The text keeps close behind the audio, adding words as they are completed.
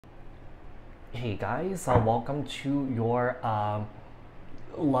Hey guys, welcome to your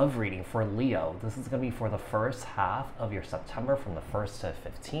love reading for Leo. This is going to be for the first half of your September from the 1st to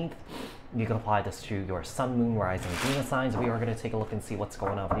 15th. You can apply this to your sun, moon, rising, Venus signs. We are going to take a look and see what's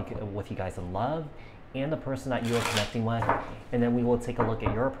going on with you guys in love and the person that you are connecting with. And then we will take a look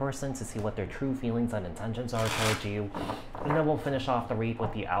at your person to see what their true feelings and intentions are towards you. And then we'll finish off the read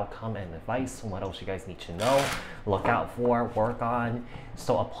with the outcome and advice and what else you guys need to know, look out for, work on.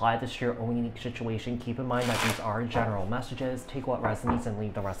 So apply this to your own unique situation. Keep in mind that these are general messages. Take what resonates and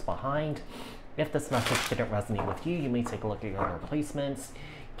leave the rest behind. If this message didn't resonate with you, you may take a look at your other placements.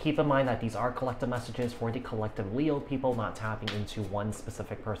 Keep in mind that these are collective messages for the collective Leo people, not tapping into one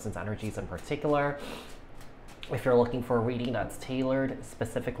specific person's energies in particular. If you're looking for a reading that's tailored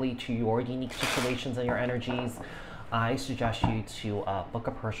specifically to your unique situations and your energies, I suggest you to book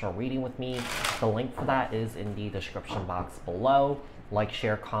a personal reading with me. The link for that is in the description box below. Like,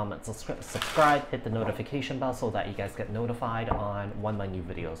 share, comment, subscribe, hit the notification bell so that you guys get notified on when my new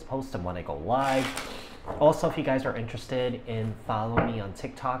videos post and when I go live. Also, if you guys are interested in following me on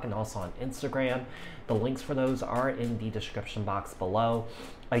TikTok and also on Instagram, the links for those are in the description box below.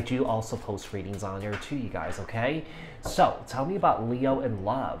 I do also post readings on there to you guys, okay? So, tell me about Leo in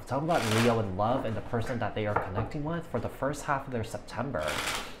love. Tell me about Leo in love and the person that they are connecting with for the first half of their September.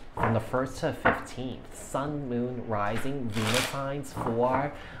 From the 1st to 15th, sun, moon, rising, Venus signs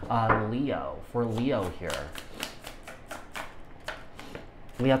for Leo. For Leo here.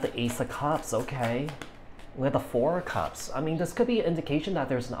 We have the Ace of Cups, okay. We have the Four of Cups. I mean, this could be an indication that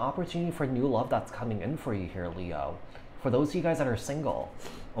there's an opportunity for new love that's coming in for you here, Leo. For those of you guys that are single,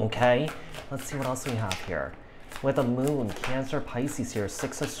 okay? Let's see what else we have here. With the Moon, Cancer, Pisces here,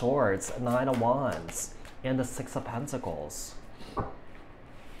 Six of Swords, Nine of Wands, and the Six of Pentacles.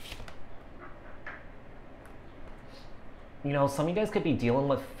 You know, some of you guys could be dealing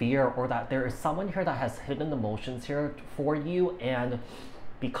with fear, or that there is someone here that has hidden emotions here for you, and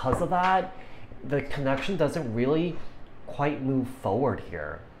because of that, the connection doesn't really quite move forward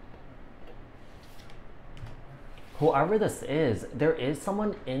here. Whoever this is, there is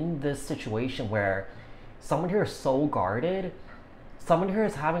someone in this situation where someone here is so guarded. Someone here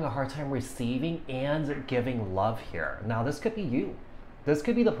is having a hard time receiving and giving love here. Now, this could be you. This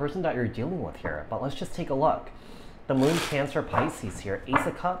could be the person that you're dealing with here, but let's just take a look. The Moon, Cancer, Pisces here, Ace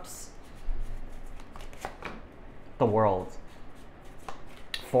of Cups, the World,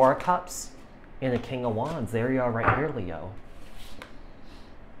 Four of Cups, and the King of Wands. There you are right here, Leo.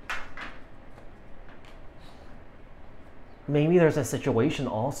 Maybe there's a situation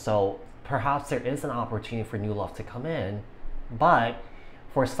also, perhaps there is an opportunity for new love to come in, but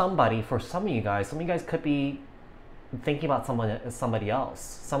for some of you guys could be thinking about somebody else.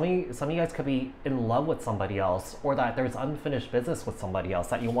 Some of you guys could be in love with somebody else, or that there's unfinished business with somebody else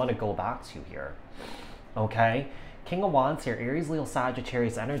that you want to go back to here. Okay? King of Wands here, Aries, Leo,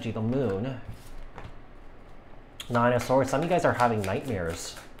 Sagittarius energy, the Moon. Nine of Swords. Some of you guys are having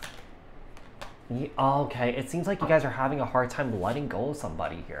nightmares. Okay, it seems like you guys are having a hard time letting go of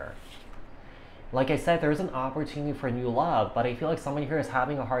somebody here. Like I said, there's an opportunity for new love, but I feel like someone here is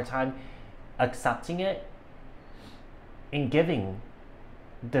having a hard time accepting it and giving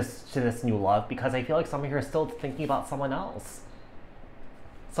this new love, because I feel like someone here is still thinking about someone else.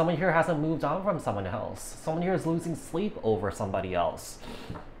 Someone here hasn't moved on from someone else. Someone here is losing sleep over somebody else.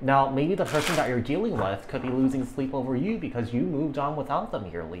 Now, maybe the person that you're dealing with could be losing sleep over you because you moved on without them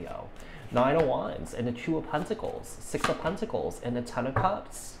here, Leo. Nine of Wands and the Two of Pentacles, Six of Pentacles, and the Ten of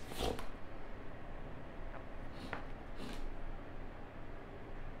Cups.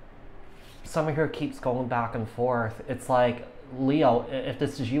 Someone here keeps going back and forth. It's like, Leo, if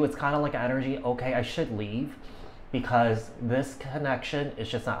this is you, it's kind of like energy, okay, I should leave because this connection is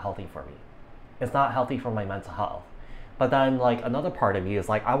just not healthy for me. It's not healthy for my mental health. But then, like, another part of you is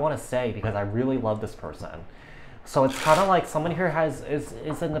like, I want to stay because I really love this person. So it's kind of like someone here is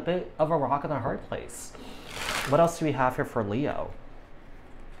in a bit of a rock and a hard place. What else do we have here for Leo?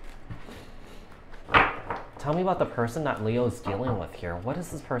 Tell me about the person that Leo is dealing with here. What is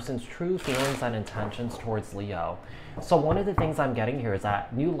this person's true feelings and intentions towards Leo? So one of the things I'm getting here is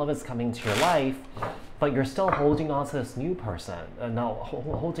that new love is coming to your life, but you're still holding on to this new person. No,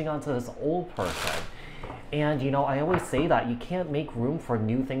 holding on to this old person. And, you know, I always say that you can't make room for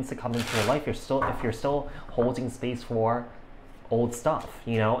new things to come into your life if you're still holding space for old stuff,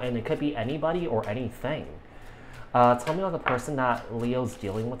 you know, and it could be anybody or anything. Tell me about the person that Leo's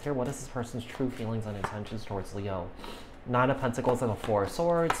dealing with here. What is this person's true feelings and intentions towards Leo? Nine of Pentacles and the Four of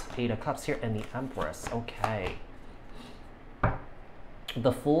Swords, Eight of Cups here, and the Empress. Okay.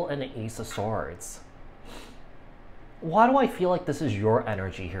 The Fool and the Ace of Swords. Why do I feel like this is your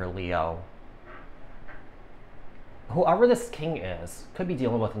energy here, Leo? whoever this king is could be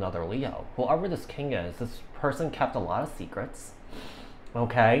dealing with another Leo. Whoever this king is, this person kept a lot of secrets.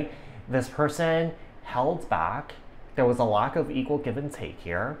 Okay? This person held back. There was a lack of equal give and take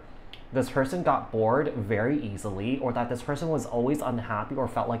here. This person got bored very easily, or that this person was always unhappy or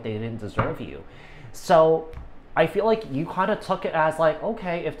felt like they didn't deserve you. So I feel like you kind of took it as like,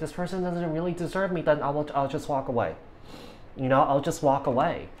 okay, if this person doesn't really deserve me, then I'll just walk away. You know, I'll just walk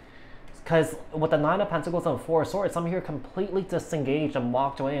away. Because with the Nine of Pentacles and Four of Swords, some here completely disengaged and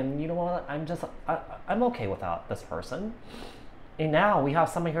walked away, and you know what, I'm okay without this person. And now we have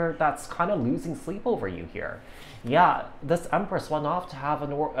someone here that's kind of losing sleep over you here. Yeah, this Empress went off to have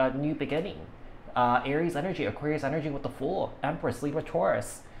a new beginning. Aries energy, Aquarius energy with the Fool, Empress, Libra,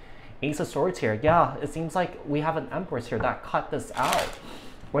 Taurus. Ace of Swords here. Yeah, it seems like we have an Empress here that cut this out.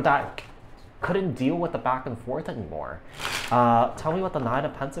 Or that couldn't deal with the back and forth anymore. Tell me what the Nine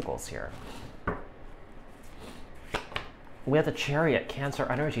of Pentacles here. We have the Chariot, Cancer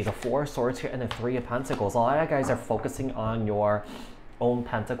energy, the Four of Swords here, and the Three of Pentacles. A lot of you guys are focusing on your own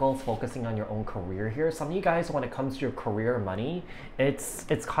pentacles, focusing on your own career here. Some of you guys, when it comes to your career money, it's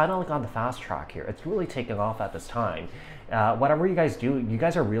kind of like on the fast track here. It's really taking off at this time. Whatever you guys do, you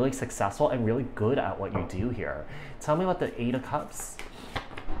guys are really successful and really good at what you do here. Tell me about the Eight of Cups,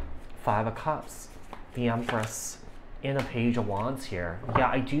 Five of Cups, the Empress, and the Page of Wands here.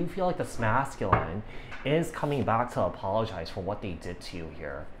 Yeah, I do feel like this masculine is coming back to apologize for what they did to you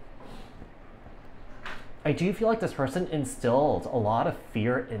here. I do feel like this person instilled a lot of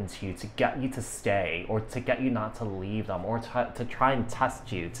fear into you to get you to stay, or to get you not to leave them, or to try and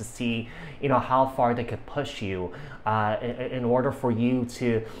test you to see, you know, how far they could push you in order for you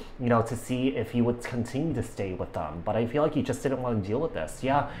to, you know, to see if you would continue to stay with them. But I feel like you just didn't want to deal with this.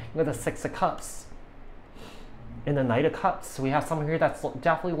 Yeah, you got the Six of Cups. In the Knight of Cups, we have someone here that's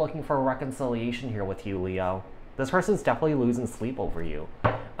definitely looking for a reconciliation here with you, Leo. This person's definitely losing sleep over you.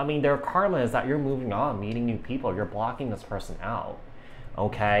 I mean, their karma is that you're moving on, meeting new people. You're blocking this person out,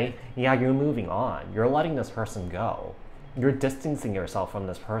 okay? Yeah, you're moving on. You're letting this person go. You're distancing yourself from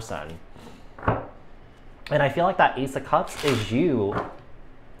this person. And I feel like that Ace of Cups is you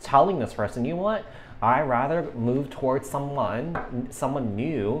telling this person, you know what? I'd rather move towards someone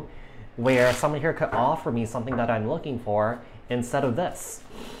new, where someone here could offer me something that I'm looking for instead of this.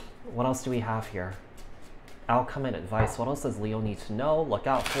 What else do we have here? Outcome and advice. What else does Leo need to know, look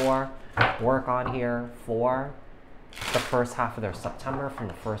out for, work on here for the first half of their September from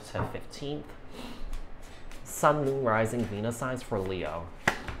the 1st to 15th? Sun, Moon, Rising, Venus signs for Leo.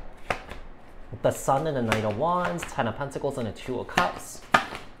 The Sun and the Knight of Wands, Ten of Pentacles and the Two of Cups,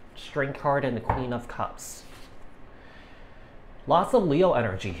 Strength card and the Queen of Cups. Lots of Leo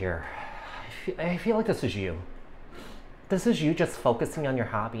energy here. I feel like this is you. This is you just focusing on your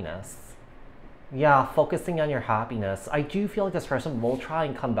happiness. Yeah, focusing on your happiness. I do feel like this person will try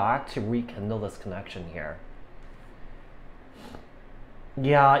and come back to rekindle this connection here.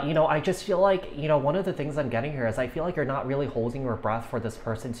 Yeah, you know, I just feel like, you know, one of the things I'm getting here is I feel like you're not really holding your breath for this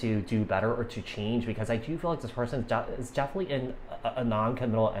person to do better or to change, because I do feel like this person is definitely in a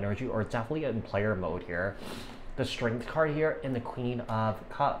non-committal energy, or definitely in player mode here. The Strength card here and the Queen of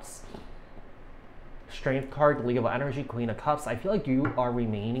Cups. Strength card, Leo energy, Queen of Cups. I feel like you are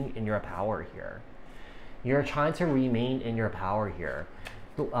remaining in your power here. You're trying to remain in your power here.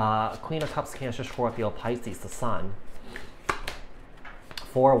 Queen of Cups, Cancer, Scorpio, Pisces, the Sun.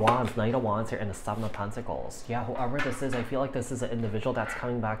 Four of Wands, Knight of Wands here, and the Seven of Pentacles. Yeah, whoever this is, I feel like this is an individual that's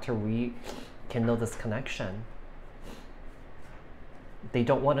coming back to rekindle this connection. They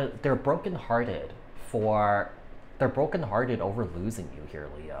don't want to, they're brokenhearted over losing you here,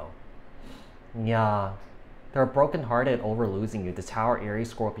 Leo. Yeah, they're brokenhearted over losing you. The Tower, Aries,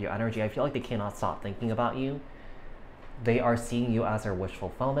 Scorpio energy. I feel like they cannot stop thinking about you. They are seeing you as their wish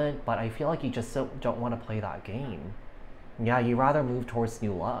fulfillment, but I feel like you just don't want to play that game. Yeah, you rather move towards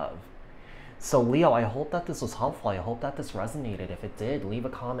new love. So Leo, I hope that this was helpful. I hope that this resonated. If it did, leave a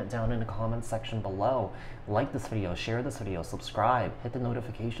comment down in the comment section below. Like this video, share this video, subscribe, hit the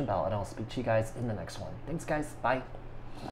notification bell, and I'll speak to you guys in the next one. Thanks guys, bye.